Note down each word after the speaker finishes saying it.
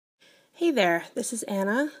Hey there, this is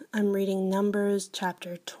Anna. I'm reading Numbers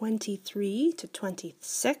chapter 23 to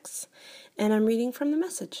 26, and I'm reading from the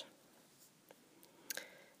Message.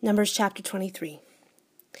 Numbers chapter 23.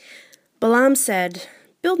 Balaam said,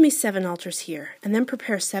 "Build me 7 altars here, and then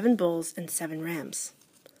prepare 7 bulls and 7 rams."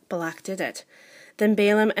 Balak did it. Then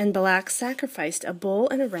Balaam and Balak sacrificed a bull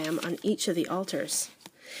and a ram on each of the altars.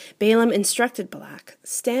 Balaam instructed Balak,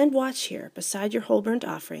 "Stand watch here beside your whole burnt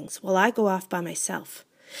offerings while I go off by myself.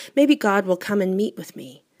 Maybe God will come and meet with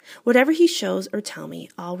me. Whatever he shows or tell me,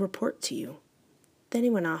 I'll report to you." Then he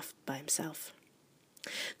went off by himself.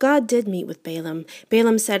 God did meet with Balaam.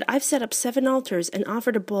 Balaam said, "I've set up 7 altars and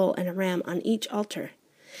offered a bull and a ram on each altar."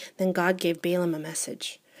 Then God gave Balaam a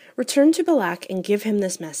message. "Return to Balak and give him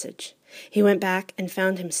this message." He went back and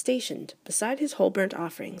found him stationed beside his whole burnt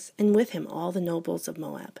offerings, and with him all the nobles of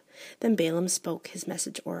Moab. Then Balaam spoke his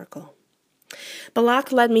message oracle.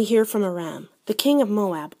 "Balak led me here from Aram, the king of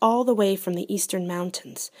Moab, all the way from the eastern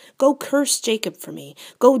mountains. Go curse Jacob for me.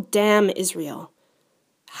 Go damn Israel."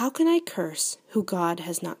 How can I curse who God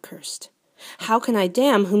has not cursed? How can I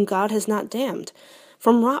damn whom God has not damned?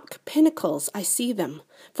 From rock pinnacles I see them.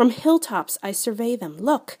 From hilltops I survey them.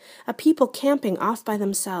 Look, a people camping off by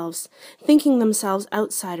themselves, thinking themselves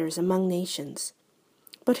outsiders among nations.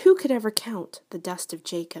 But who could ever count the dust of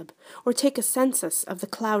Jacob, or take a census of the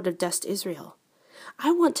cloud of dust Israel?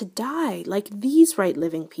 I want to die like these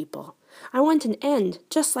right-living people. I want an end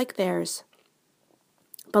just like theirs.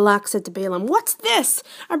 Balak said to Balaam, "What's this?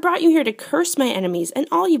 I brought you here to curse my enemies, and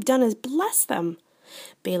all you've done is bless them."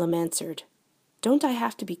 Balaam answered, "Don't I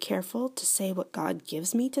have to be careful to say what God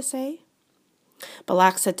gives me to say?"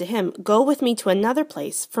 Balak said to him, "Go with me to another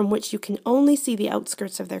place from which you can only see the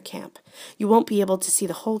outskirts of their camp. You won't be able to see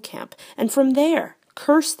the whole camp, and from there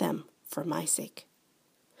curse them for my sake."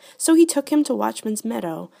 So he took him to Watchman's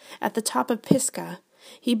Meadow at the top of Pisgah.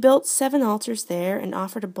 He built 7 altars there and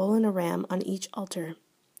offered a bull and a ram on each altar.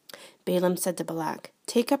 Balaam said to Balak,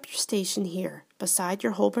 "Take up your station here beside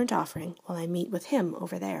your whole burnt offering while I meet with him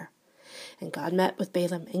over there." And God met with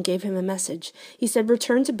Balaam and gave him a message. He said,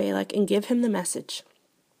 "Return to Balak and give him the message."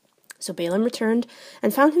 So Balaam returned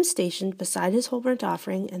and found him stationed beside his whole burnt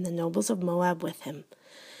offering and the nobles of Moab with him.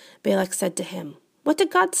 Balak said to him, "What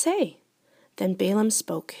did God say?" Then Balaam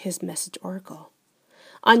spoke his message oracle.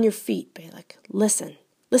 "On your feet, Balak. Listen.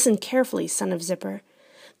 Listen carefully, son of Zippor.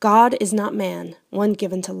 God is not man, one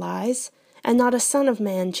given to lies, and not a son of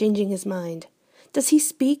man changing his mind. Does he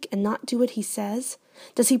speak and not do what he says?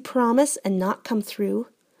 Does he promise and not come through?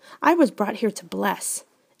 I was brought here to bless,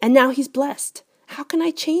 and now he's blessed. How can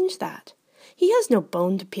I change that? He has no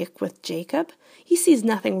bone to pick with Jacob. He sees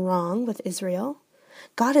nothing wrong with Israel.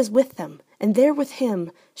 God is with them, and they're with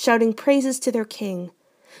him, shouting praises to their king.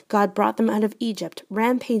 God brought them out of Egypt,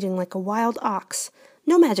 rampaging like a wild ox.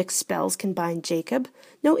 No magic spells can bind Jacob.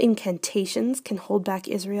 No incantations can hold back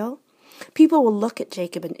Israel. People will look at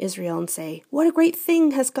Jacob and Israel and say, 'What a great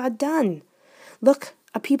thing has God done!' Look,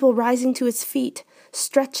 a people rising to its feet,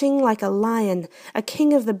 stretching like a lion, a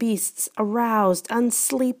king of the beasts, aroused,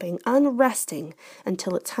 unsleeping, unresting,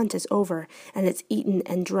 until its hunt is over and it's eaten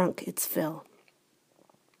and drunk its fill."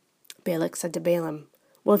 Balak said to Balaam,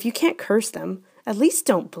 "Well, if you can't curse them, at least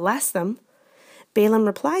don't bless them." Balaam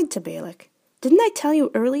replied to Balak, "Didn't I tell you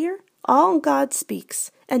earlier? All God speaks,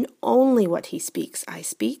 and only what he speaks I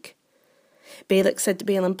speak." Balak said to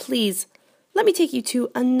Balaam, "Please, let me take you to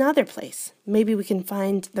another place. Maybe we can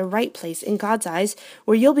find the right place in God's eyes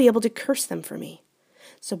where you'll be able to curse them for me."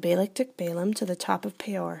 So Balak took Balaam to the top of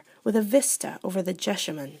Peor with a vista over the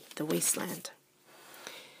Jeshimon, the wasteland.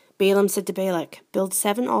 Balaam said to Balak, "Build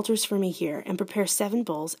 7 altars for me here, and prepare 7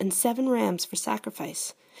 bulls and 7 rams for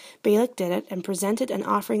sacrifice." Balak did it, and presented an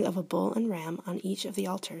offering of a bull and ram on each of the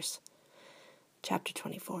altars. Chapter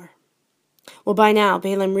 24. Well, by now,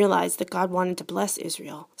 Balaam realized that God wanted to bless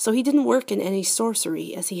Israel, so he didn't work in any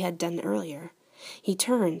sorcery as he had done earlier. He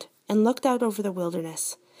turned and looked out over the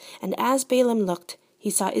wilderness, and as Balaam looked, he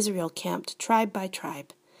saw Israel camped tribe by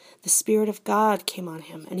tribe. The Spirit of God came on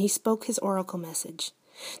him, and he spoke his oracle message.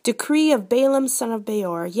 "Decree of Balaam son of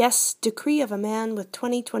Beor, yes, decree of a man with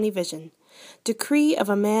 20/20 vision. Decree of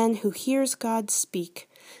a man who hears God speak,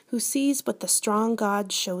 who sees what the strong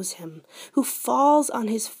God shows him, who falls on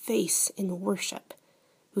his face in worship,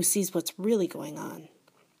 who sees what's really going on.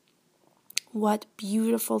 What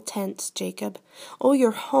beautiful tents, Jacob! Oh,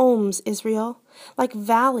 your homes, Israel! Like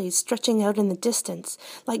valleys stretching out in the distance,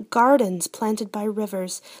 like gardens planted by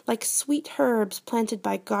rivers, like sweet herbs planted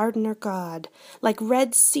by gardener God, like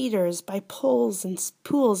red cedars by pools and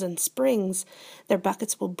springs. Their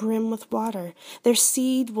buckets will brim with water. Their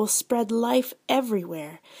seed will spread life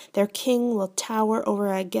everywhere. Their king will tower over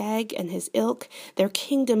Agag and his ilk, their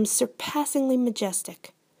kingdom surpassingly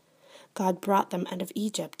majestic. God brought them out of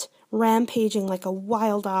Egypt, rampaging like a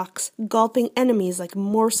wild ox, gulping enemies like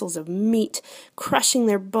morsels of meat, crushing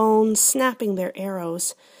their bones, snapping their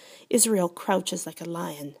arrows. Israel crouches like a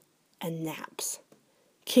lion and naps.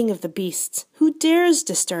 King of the beasts, who dares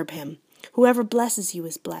disturb him? Whoever blesses you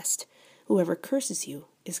is blessed. Whoever curses you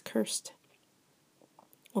is cursed.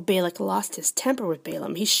 Well, Balak lost his temper with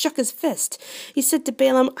Balaam. He shook his fist. He said to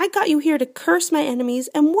Balaam, I got you here to curse my enemies,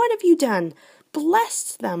 and what have you done?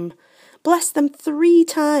 Blessed them. Bless them 3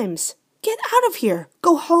 times. Get out of here.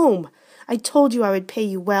 Go home. I told you I would pay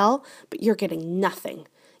you well, but you're getting nothing.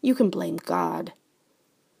 You can blame God.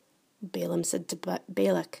 Balaam said to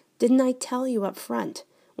Balak, didn't I tell you up front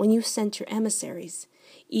when you sent your emissaries?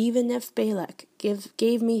 Even if Balak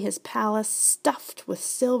gave me his palace stuffed with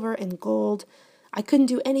silver and gold, I couldn't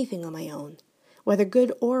do anything on my own, whether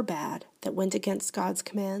good or bad, that went against God's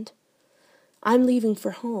command. I'm leaving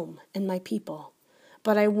for home and my people.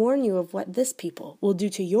 But I warn you of what this people will do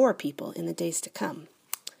to your people in the days to come.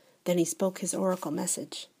 Then he spoke his oracle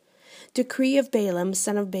message. Decree of Balaam,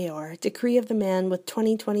 son of Beor, decree of the man with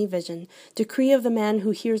 20/20 vision, decree of the man who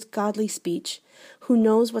hears godly speech, who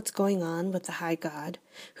knows what's going on with the high God,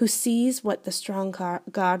 who sees what the strong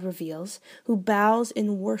God reveals, who bows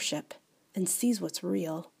in worship and sees what's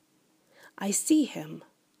real. I see him,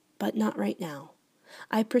 but not right now.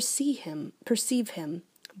 I perceive him,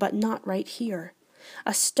 but not right here.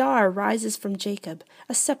 A star rises from Jacob,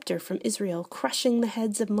 a scepter from Israel, crushing the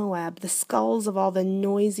heads of Moab, the skulls of all the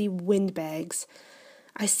noisy windbags.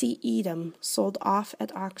 I see Edom sold off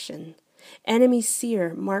at auction, enemy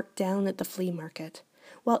Seir marked down at the flea market,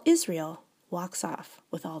 while Israel walks off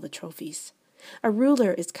with all the trophies. A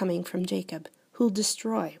ruler is coming from Jacob, who'll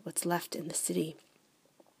destroy what's left in the city.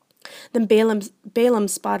 Then Balaam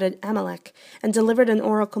spotted Amalek and delivered an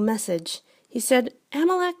oracle message. He said,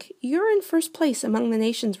 Amalek, you're in first place among the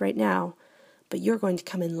nations right now, but you're going to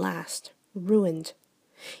come in last, ruined.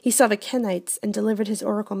 He saw the Kenites and delivered his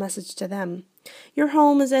oracle message to them. Your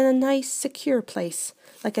home is in a nice, secure place,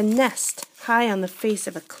 like a nest high on the face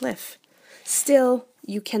of a cliff. Still,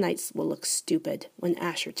 you Kenites will look stupid when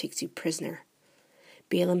Asher takes you prisoner.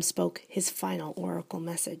 Balaam spoke his final oracle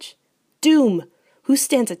message. Doom! Who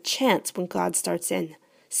stands a chance when God starts in?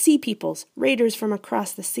 Sea peoples, raiders from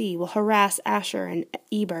across the sea, will harass Asher and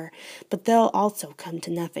Eber, but they'll also come to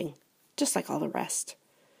nothing, just like all the rest.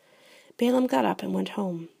 Balaam got up and went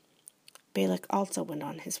home. Balak also went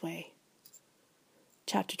on his way.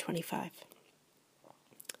 Chapter 25.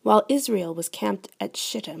 While Israel was camped at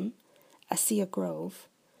Shittim, Assia Grove,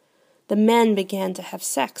 the men began to have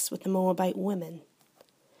sex with the Moabite women.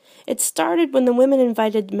 It started when the women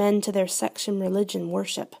invited men to their section religion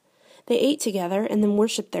worship. They ate together and then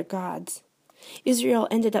worshipped their gods. Israel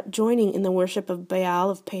ended up joining in the worship of Baal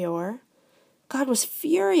of Peor. God was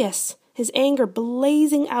furious, his anger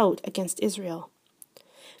blazing out against Israel.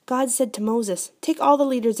 God said to Moses, take all the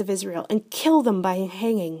leaders of Israel and kill them by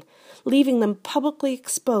hanging, leaving them publicly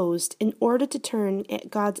exposed in order to turn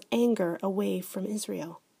God's anger away from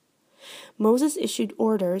Israel. Moses issued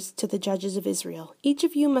orders to the judges of Israel. Each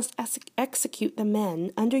of you must execute the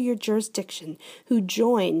men under your jurisdiction who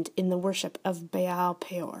joined in the worship of Baal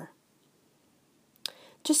Peor.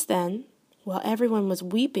 Just then, while everyone was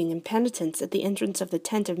weeping in penitence at the entrance of the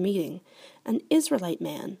tent of meeting, an Israelite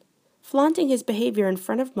man, flaunting his behavior in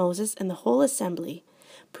front of Moses and the whole assembly,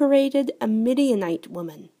 paraded a Midianite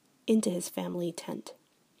woman into his family tent.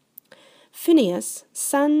 Phinehas,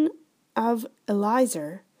 son of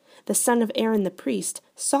Eleazar, the son of Aaron the priest,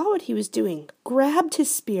 saw what he was doing, grabbed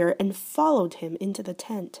his spear, and followed him into the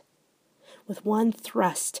tent. With one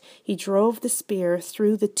thrust, he drove the spear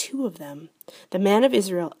through the 2 of them, the man of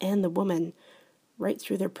Israel and the woman, right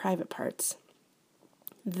through their private parts.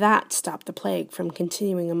 That stopped the plague from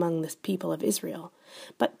continuing among the people of Israel,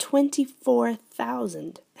 but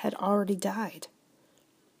 24,000 had already died.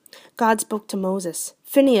 God spoke to Moses,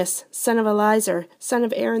 Phinehas, son of Eleazar, son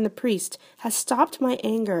of Aaron the priest, has stopped my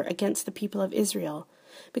anger against the people of Israel,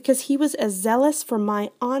 because he was as zealous for my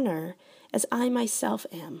honor as I myself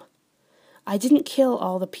am. I didn't kill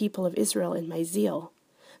all the people of Israel in my zeal.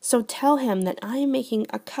 So tell him that I am making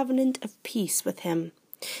a covenant of peace with him.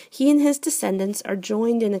 He and his descendants are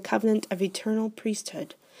joined in a covenant of eternal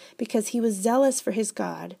priesthood. because he was zealous for his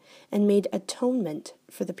God and made atonement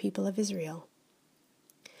for the people of Israel.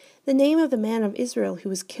 The name of the man of Israel who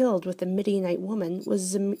was killed with the Midianite woman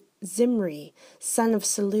was Zimri, son of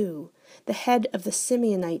Salu, the head of the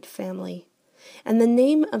Simeonite family. And the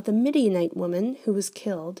name of the Midianite woman who was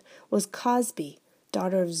killed was Cosbi,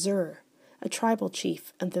 daughter of Zur, a tribal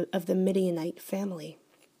chief of the Midianite family.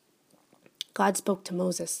 God spoke to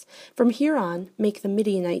Moses, "From here on, make the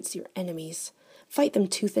Midianites your enemies. Fight them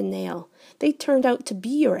tooth and nail. They turned out to be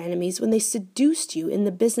your enemies when they seduced you in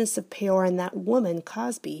the business of Peor and that woman,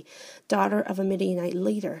 Cosbi, daughter of a Midianite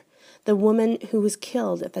leader, the woman who was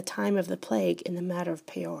killed at the time of the plague in the matter of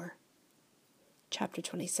Peor." Chapter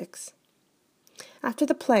 26. After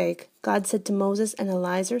the plague, God said to Moses and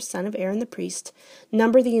Eleazar, son of Aaron the priest,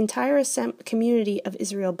 "Number the entire community of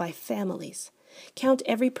Israel by families. Count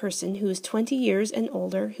every person who is 20 years and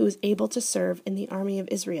older who is able to serve in the army of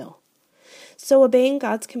Israel." So, obeying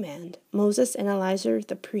God's command, Moses and Eleazar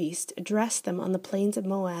the priest addressed them on the plains of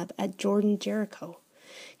Moab at Jordan Jericho.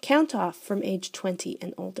 Count off from age 20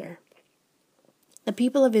 and older. The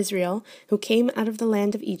people of Israel who came out of the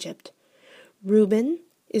land of Egypt: Reuben,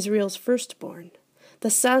 Israel's firstborn. The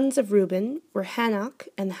sons of Reuben were Hanok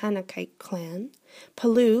and the Hanokite clan,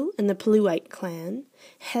 Palu and the Paluite clan,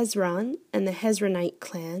 Hezron and the Hezronite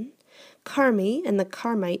clan, Carmi and the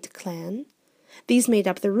Carmite clan. These made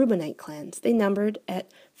up the Reubenite clans. They numbered at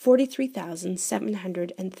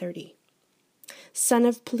 43,730. Son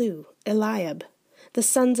of Palu, Eliab. The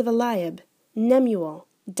sons of Eliab: Nemuel,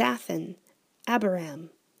 Dathan, Abiram.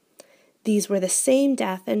 These were the same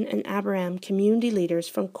Dathan and Abiram community leaders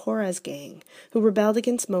from Korah's gang, who rebelled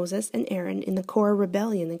against Moses and Aaron in the Korah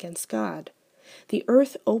rebellion against God. The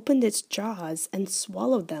earth opened its jaws and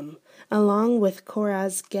swallowed them, along with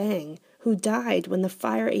Korah's gang, who died when the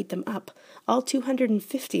fire ate them up, all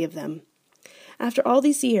 250 of them. After all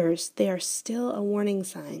these years, they are still a warning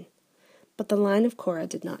sign. But the line of Korah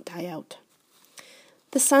did not die out.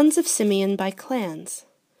 The sons of Simeon by clans: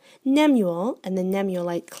 Nemuel and the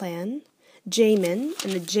Nemuelite clan, Jamin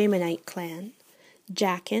and the Jaminite clan,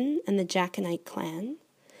 Jachin and the Jachinite clan,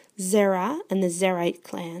 Zerah and the Zerite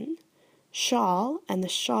clan, Shaul and the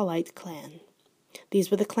Shaulite clan. These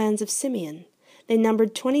were the clans of Simeon. They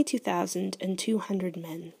numbered 22,200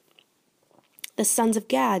 men. The sons of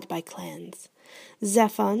Gad by clans: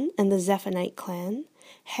 Zephon and the Zephonite clan,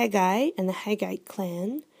 Haggai and the Haggite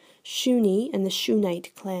clan, Shuni and the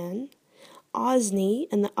Shunite clan, Ozni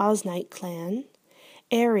and the Oznite clan,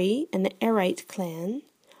 Eri and the Erite clan,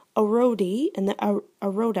 Arodi and the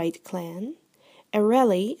Arodite clan,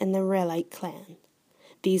 Areli and the Relite clan.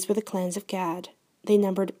 These were the clans of Gad. They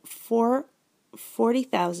numbered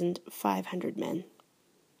 40,500 men.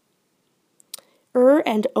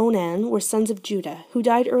 And Onan were sons of Judah, who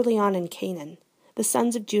died early on in Canaan. The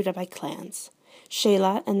sons of Judah by clans: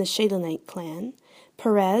 Shelah and the Shelonite clan,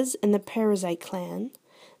 Perez and the Perezite clan,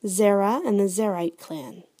 Zerah and the Zerite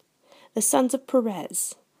clan. The sons of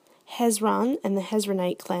Perez: Hezron and the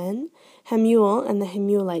Hezronite clan, Hamuel and the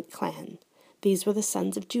Hamuelite clan. These were the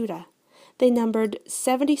sons of Judah. They numbered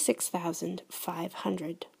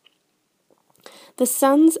 76,500. The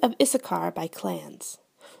sons of Issachar by clans: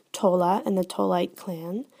 Tola and the Tolite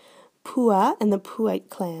clan, Pua and the Puite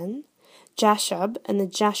clan, Jashub and the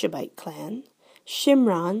Jashubite clan,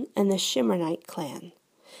 Shimron and the Shimronite clan.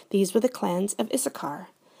 These were the clans of Issachar.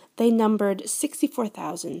 They numbered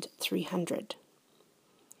 64,300.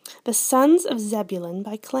 The sons of Zebulun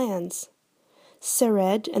by clans: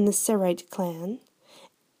 Sered and the Serite clan,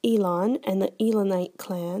 Elon and the Elonite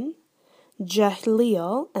clan,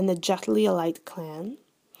 Jahleel and the Jahleelite clan.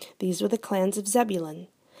 These were the clans of Zebulun.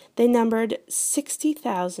 They numbered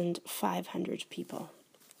 60,500 people.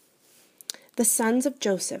 The sons of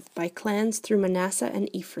Joseph by clans through Manasseh and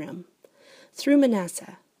Ephraim: through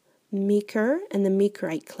Manasseh, Mechir and the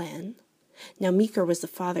Mechirite clan. Now Mechir was the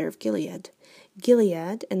father of Gilead.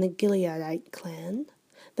 Gilead and the Gileadite clan.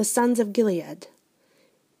 The sons of Gilead: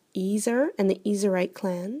 Ezer and the Ezerite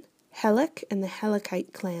clan, Helek and the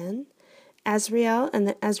Helekite clan, Azrael and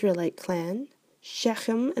the Azraelite clan,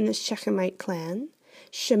 Shechem and the Shechemite clan,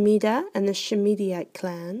 Shemida and the Shemidite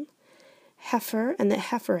clan, Hefer and the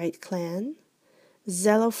Heferite clan.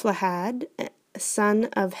 Zelophehad, son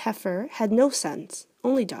of Hefer, had no sons,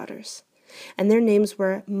 only daughters, and their names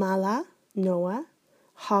were Mahlah, Noah,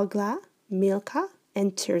 Hoglah, Milcah,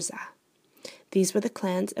 and Tirzah. These were the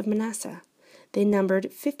clans of Manasseh. They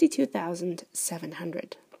numbered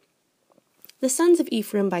 52,700. The sons of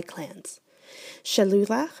Ephraim by clans: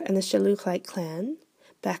 Shelulach and the Shelulite clan,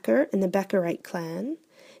 Becher and the Becherite clan,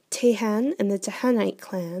 Tehan and the Tehanite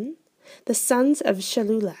clan. The sons of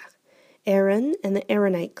Shelulach: Aaron and the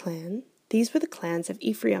Aaronite clan. These were the clans of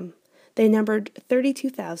Ephraim. They numbered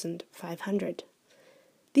 32,500.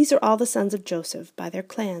 These are all the sons of Joseph by their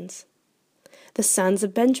clans. The sons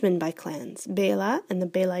of Benjamin by clans, Bela and the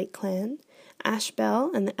Belite clan,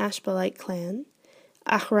 Ashbel and the Ashbelite clan,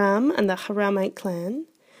 Ahram and the Haramite clan,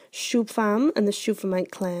 Shupham and the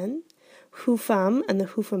Shuphamite clan, Hupham and the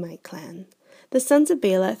Huphamite clan. The sons of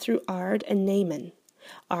Bela through Ard and Naaman,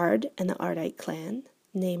 Ard and the Ardite clan,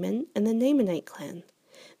 Naaman and the Naamanite clan.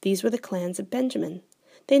 These were the clans of Benjamin.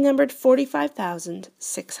 They numbered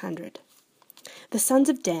 45,600. The sons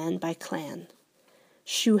of Dan by clan,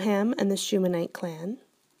 Shuham and the Shumanite clan.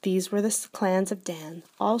 These were the clans of Dan,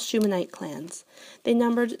 all Shumanite clans. They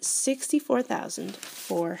numbered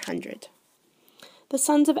 64,400. The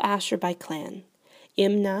sons of Asher by clan,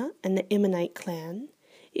 Imnah and the Imnite clan,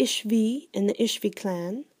 Ishvi and the Ishvi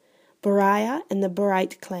clan, Beriah and the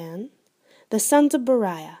Berite clan. The sons of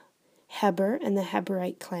Beriah, Heber and the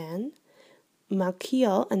Heberite clan,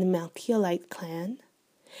 Malchiel and the Malchielite clan.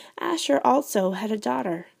 Asher also had a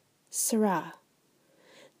daughter, Sarah.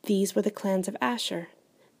 These were the clans of Asher.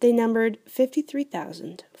 They numbered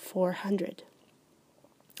 53,400.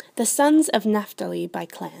 The sons of Naphtali by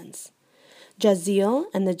clans, Jaziel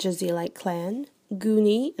and the Jazielite clan,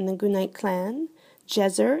 Guni and the Gunite clan,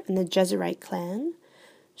 Jezer and the Jezerite clan,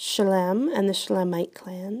 Shalem and the Shalemite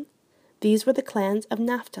clan. These were the clans of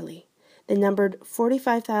Naphtali. They numbered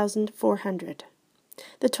 45,400.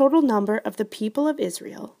 The total number of the people of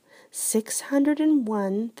Israel,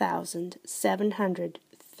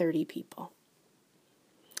 601,730 people.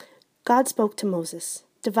 God spoke to Moses,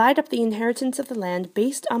 "Divide up the inheritance of the land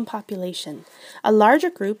based on population. A larger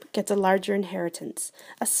group gets a larger inheritance.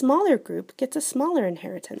 A smaller group gets a smaller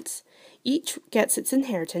inheritance. Each gets its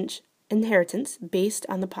inheritance based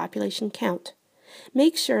on the population count.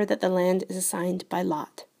 Make sure that the land is assigned by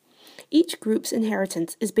lot. Each group's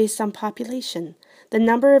inheritance is based on population, the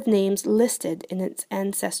number of names listed in its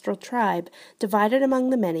ancestral tribe, divided among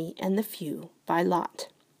the many and the few by lot.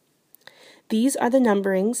 These are the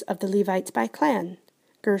numberings of the Levites by clan: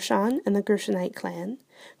 Gershon and the Gershonite clan,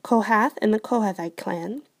 Kohath and the Kohathite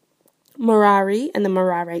clan, Merari and the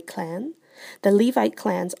Merarite clan. The Levite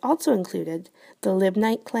clans also included the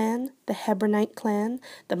Libnite clan, the Hebronite clan,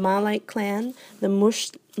 the Malite clan, the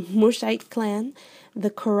Mushite clan, the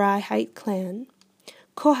Korahite clan.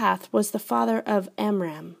 Kohath was the father of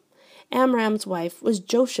Amram. Amram's wife was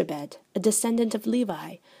Jochebed, a descendant of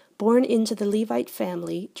Levi, born into the Levite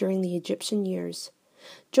family during the Egyptian years.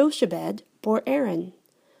 Jochebed bore Aaron,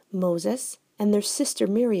 Moses, and their sister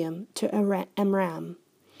Miriam to Amram.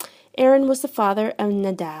 Aaron was the father of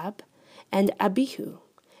Nadab and Abihu,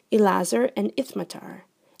 Eleazar and Ithmatar.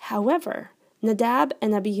 However, Nadab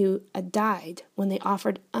and Abihu died when they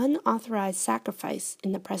offered unauthorized sacrifice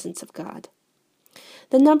in the presence of God.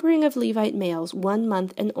 The numbering of Levite males 1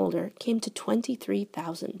 month and older came to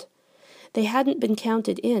 23,000. They hadn't been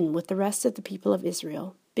counted in with the rest of the people of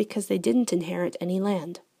Israel because they didn't inherit any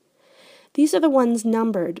land. These are the ones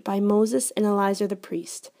numbered by Moses and Eleazar the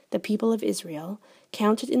priest, the people of Israel,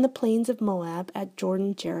 counted in the plains of Moab at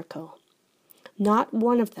Jordan Jericho. Not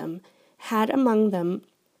one of them had among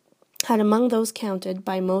those counted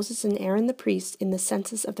by Moses and Aaron the priest in the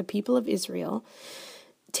census of the people of Israel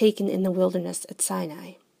taken in the wilderness at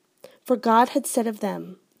Sinai. For God had said of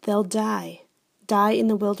them, "They'll die in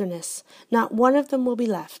the wilderness. Not one of them will be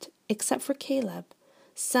left, except for Caleb,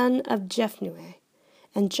 son of Jephunneh,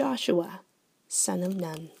 and Joshua, son of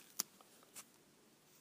Nun."